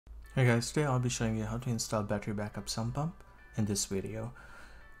Hey guys, today I'll be showing you how to install battery backup sump pump in this video.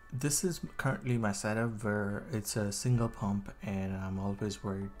 This is currently my setup where it's a single pump and I'm always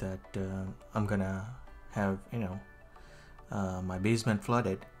worried that I'm gonna have my basement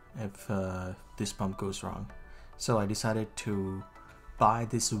flooded if this pump goes wrong. So I decided to buy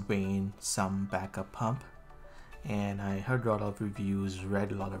this Vane sump backup pump, and I heard a lot of reviews,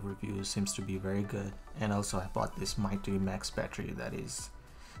 read a lot of reviews, seems to be very good. And also I bought this Mighty Max battery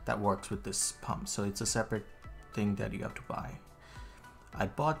that works with this pump, so it's a separate thing that you have to buy. I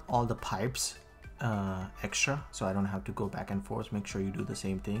bought all the pipes extra, so I don't have to go back and forth. Make sure you do the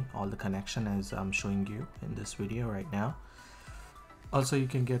same thing, all the connection as I'm showing you in this video right now. Also, you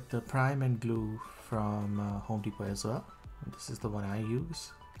can get the prime and glue from Home Depot as well. This is the one I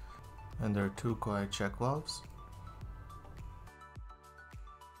use, and there are two coil check valves.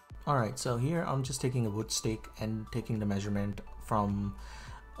 Alright, so here I'm just taking a wood stick and taking the measurement from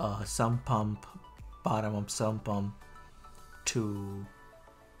sump pump, bottom of sump pump to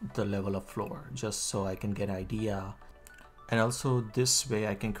the level of floor, just so I can get an idea. And also this way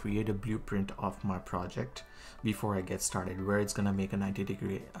I can create a blueprint of my project before I get started, where it's gonna make a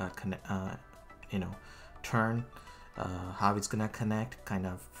 90-degree turn, how it's gonna connect, kind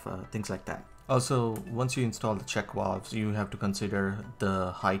of things like that. Also, once you install the check valves, you have to consider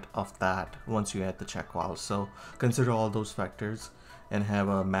the height of that once you add the check valves. So consider all those factors and have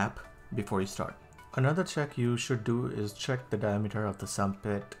a map before you start. Another check you should do is check the diameter of the sump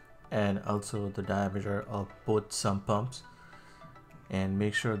pit and also the diameter of both sump pumps, and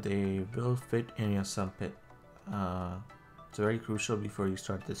make sure they will fit in your sump pit. It's very crucial before you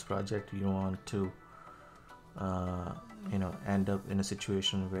start this project. You don't want to end up in a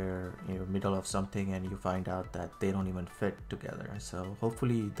situation where you're middle of something and you find out that they don't even fit together. So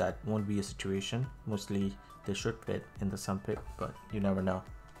hopefully that won't be a situation. Mostly they should fit in the sump pit, but you never know.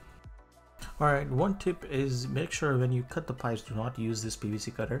 Alright, one tip is make sure when you cut the pipes, do not use this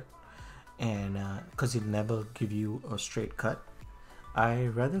PVC cutter, and because it'll never give you a straight cut. I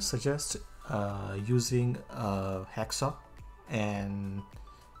rather suggest using a hacksaw and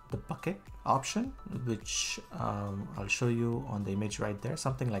the bucket option, which I'll show you on the image right there,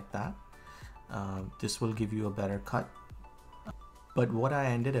 something like that. This will give you a better cut. But what I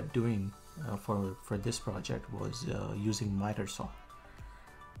ended up doing for this project was using miter saw,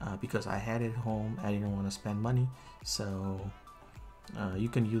 because I had it home. I didn't want to spend money, so you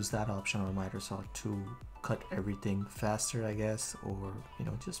can use that option or miter saw to cut everything faster, I guess, or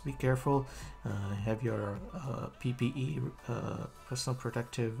just be careful. Have your PPE, personal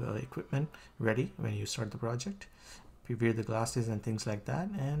protective equipment, ready when you start the project. Prepare the glasses and things like that,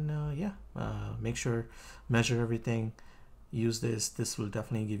 and make sure, measure everything. Use this will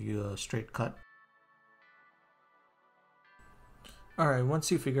definitely give you a straight cut. Alright, once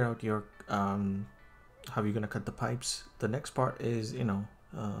you figure out your how you're gonna cut the pipes, the next part is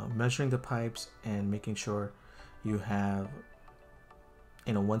measuring the pipes and making sure you have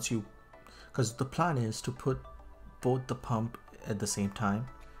because the plan is to put both the pump at the same time,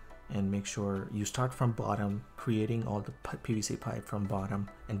 and make sure you start from bottom, creating all the PVC pipe from bottom,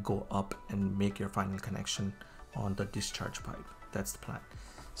 and go up and make your final connection on the discharge pipe. That's the plan.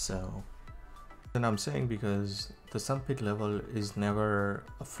 So, and I'm saying because the sump pit level is never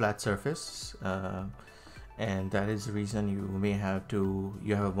a flat surface, and that is the reason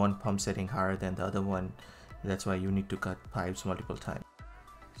you have one pump setting higher than the other one. That's why you need to cut pipes multiple times.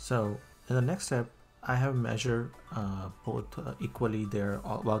 So in the next step, I have measured both equally. They're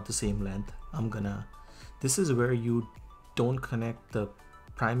about the same length. This is where you don't connect the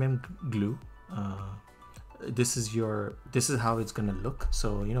prime and glue. This is how it's gonna look.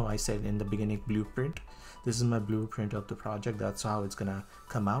 So I said in the beginning, blueprint. This is my blueprint of the project. That's how it's gonna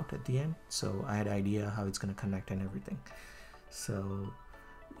come out at the end. So I had an idea how it's gonna connect and everything. So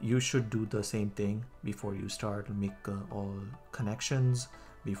you should do the same thing before you start and make all connections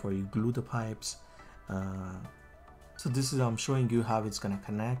before you glue the pipes. So this is I'm showing you how it's gonna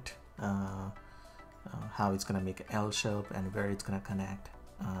connect, how it's gonna make an L shape, and where it's gonna connect.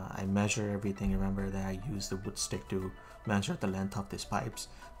 I measure everything. Remember that I used the wood stick to measure the length of these pipes.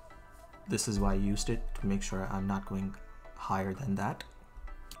 This is why I used it, to make sure I'm not going higher than that.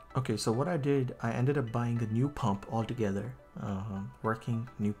 Okay, so what I did, I ended up buying a new pump altogether, working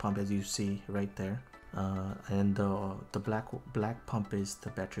new pump, as you see right there, and the black pump is the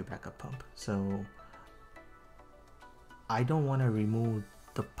battery backup pump. So I don't want to remove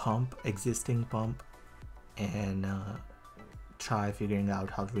the existing pump, and try figuring out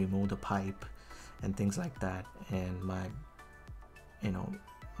how to remove the pipe and things like that. And my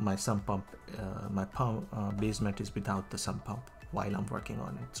sump pump, basement is without the sump pump. while I'm working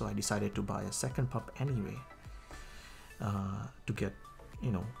on it. So I decided to buy a second pump anyway, to get,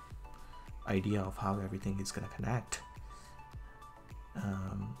 you know, idea of how everything is going to connect,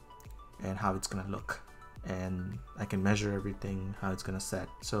 and how it's going to look, and I can measure everything, how it's going to set.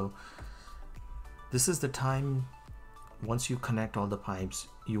 So this is the time, once you connect all the pipes,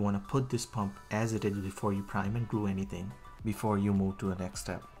 you want to put this pump as it is before you prime and glue anything, before you move to the next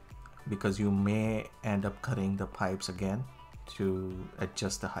step, because you may end up cutting the pipes again to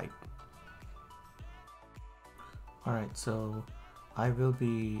adjust the height. Alright, so I will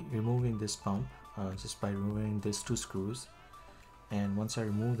be removing this pump just by removing these 2 screws, and once I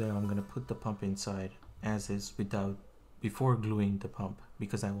remove them, I'm going to put the pump inside as is before gluing the pump,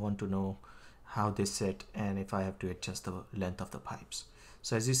 because I want to know how they sit and if I have to adjust the length of the pipes.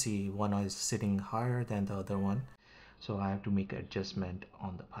 So as you see, one is sitting higher than the other one, so I have to make an adjustment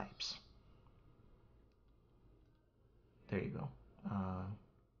on the pipes. There you go.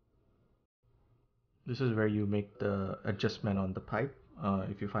 This is where you make the adjustment on the pipe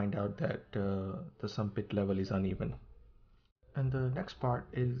if you find out that the sump pit level is uneven. And the next part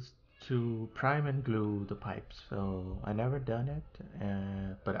is to prime and glue the pipes. So I never done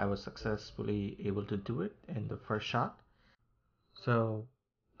it, but I was successfully able to do it in the first shot. So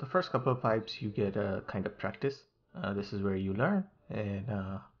the first couple of pipes you get a kind of practice. This is where you learn, and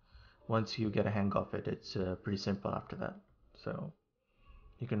once you get a hang of it, it's pretty simple after that. So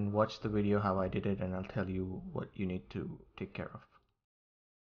you can watch the video how I did it, and I'll tell you what you need to take care of.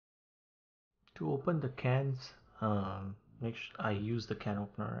 To open the cans, make sure I use the can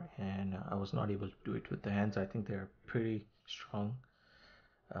opener, and I was not able to do it with the hands. I think they're pretty strong.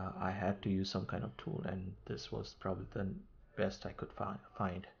 I had to use some kind of tool, and this was probably the best I could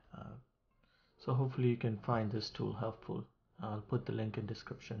find. So hopefully you can find this tool helpful. I'll put the link in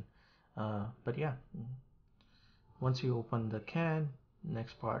description. But yeah, once you open the can,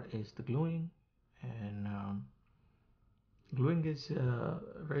 next part is the gluing, and gluing is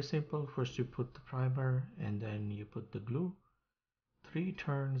very simple. First you put the primer, and then you put the glue. 3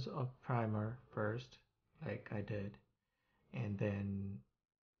 turns of primer first, like I did, and then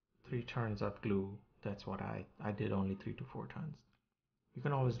 3 turns of glue. That's what I did, only 3 to 4 turns. You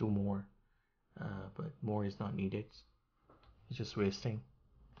can always do more, but more is not needed. It's just wasting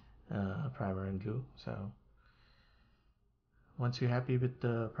primer and glue. So once you're happy with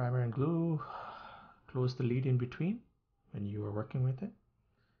the primer and glue, close the lid in between when you are working with it,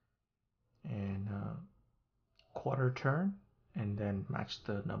 and quarter turn, and then match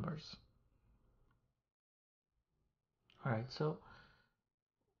the numbers. Alright, so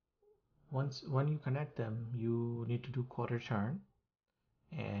when you connect them, you need to do quarter turn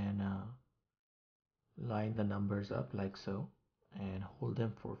and line the numbers up like so, and hold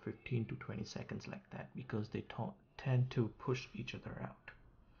them for 15 to 20 seconds like that, because they tend to push each other out.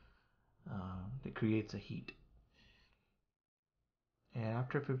 It creates a heat, and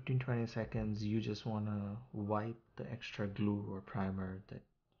after 15-20 seconds you just want to wipe the extra glue or primer that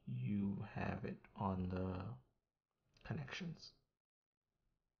you have it on the connections.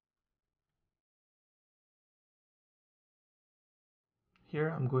 Here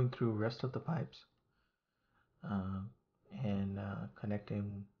I'm going through rest of the pipes and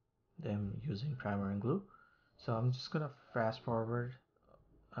connecting them using primer and glue. So I'm just gonna fast forward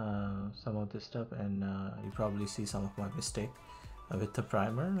some of this stuff, and you probably see some of my mistake with the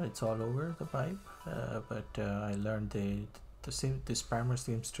primer. It's all over the pipe, but I learned this primer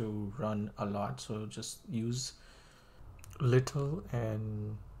seems to run a lot, so just use little,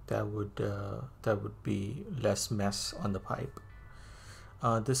 and that would be less mess on the pipe.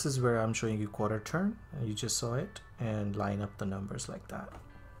 This is where I'm showing you quarter turn, you just saw it, and line up the numbers like that.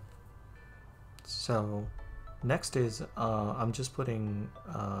 So next is I'm just putting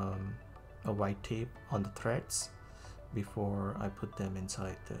a white tape on the threads before I put them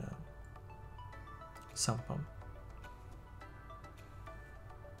inside the sump pump.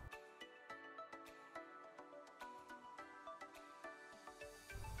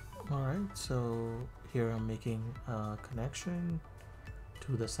 Alright, so here I'm making a connection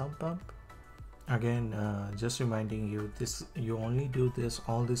to the sump pump. Again, just reminding you, you only do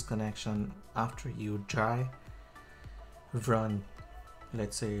all this connection after you dry run,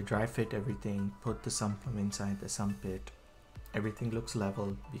 let's say dry fit everything, put the sump pump inside the sump pit. Everything looks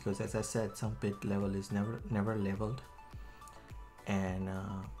level, because as I said, sump pit level is never leveled, and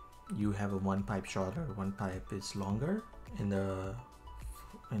you have a one pipe shorter, one pipe is longer in the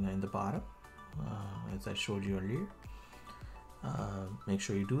bottom, as I showed you earlier. Make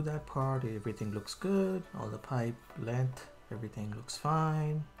sure you do that part. Everything looks good, all the pipe length, everything looks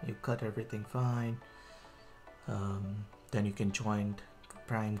fine, you cut everything fine. Then you can join,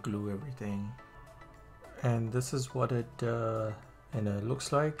 prime, glue everything. And this is what it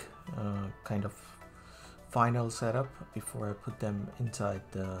looks like, kind of final setup before I put them inside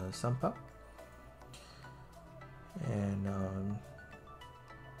the sump pump. And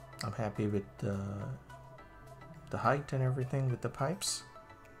I'm happy with the height and everything with the pipes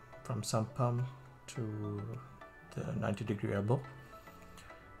from sump pump to the 90-degree elbow.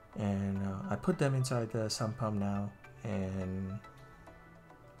 And I put them inside the sump pump now, and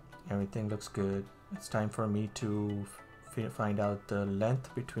everything looks good. It's time for me to find out the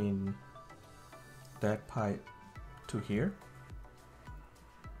length between that pipe to here,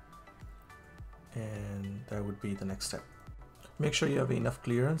 and that would be the next step. Make sure you have enough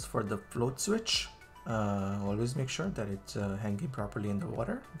clearance for the float switch. Always make sure that it's hanging properly in the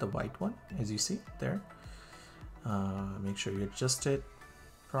water, the white one, as you see there. Make sure you adjust it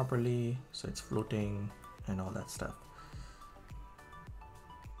properly so it's floating and all that stuff.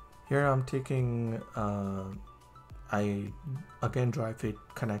 Here I'm taking I again dry fit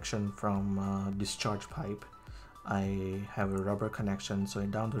connection from discharge pipe. I have a rubber connection, so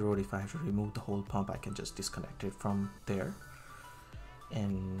down the road if I have to remove the whole pump, I can just disconnect it from there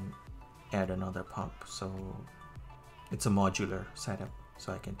and add another pump. So it's a modular setup,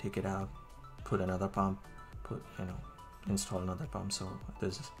 so I can take it out, put another pump, install another pump. So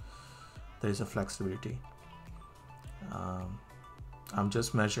there's a flexibility. I'm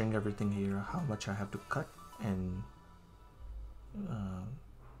just measuring everything here, how much I have to cut, and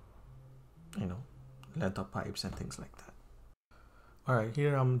length of pipes and things like that. All right,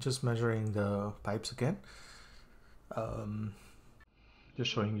 here I'm just measuring the pipes again.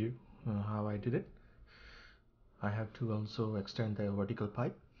 Just showing you how I did it. I have to also extend the vertical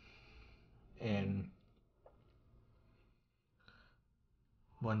pipe, and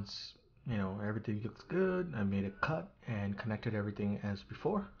once everything looks good, I made a cut and connected everything as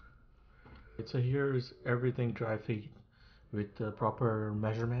before. So here's everything dry fit with the proper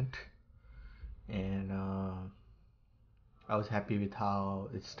measurement, and I was happy with how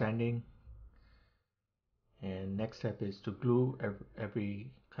it's standing. And next step is to glue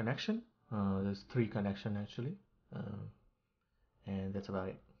every connection. There's 3 connections actually, and that's about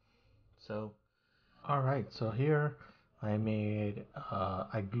it. So alright, so here I made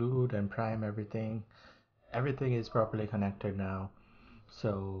I glued and primed everything. Everything is properly connected now.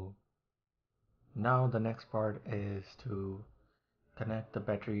 So now the next part is to connect the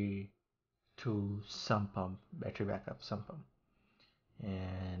battery to sump pump, battery backup sump pump,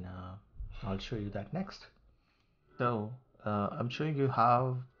 and I'll show you that next. So I'm showing you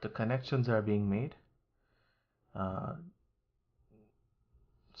how the connections are being made.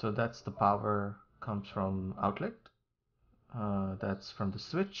 So that's the power comes from outlet, that's from the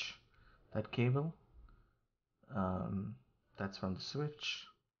switch, that cable, that's from the switch.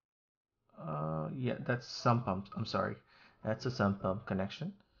 Yeah, that's sump pump, I'm sorry, that's a sump pump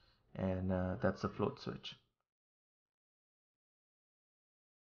connection, and that's the float switch.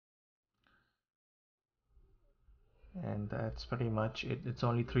 And that's pretty much it. It's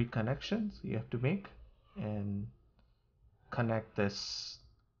only 3 connections you have to make and connect this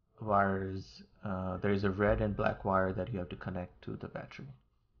wires. There is a red and black wire that you have to connect to the battery,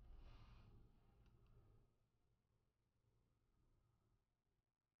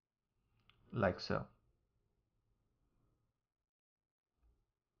 like so.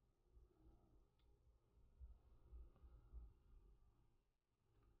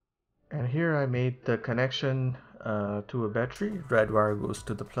 And here I made the connection to a battery. Red wire goes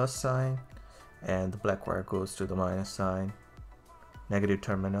to the plus sign and the black wire goes to the minus sign. Negative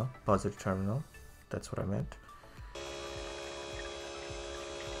terminal, positive terminal, that's what I meant.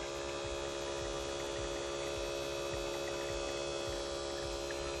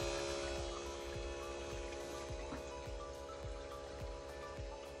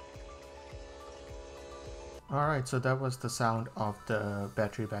 Alright, so that was the sound of the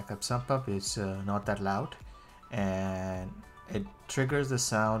battery backup sump pump. It's not that loud, and it triggers the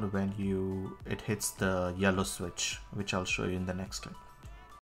sound when it hits the yellow switch, which I'll show you in the next clip.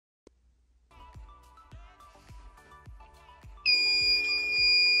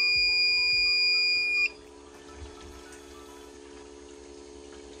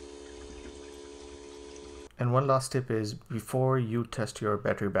 And one last tip is, before you test your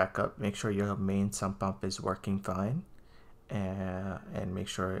battery backup, make sure your main sump pump is working fine, and make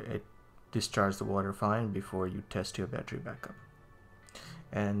sure it discharges the water fine before you test your battery backup.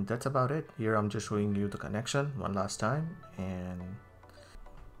 And that's about it. Here I'm just showing you the connection one last time. And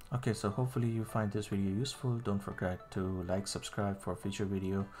okay, so hopefully you find this video useful. Don't forget to like, subscribe for future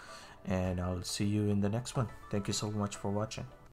video, and I'll see you in the next one. Thank you so much for watching.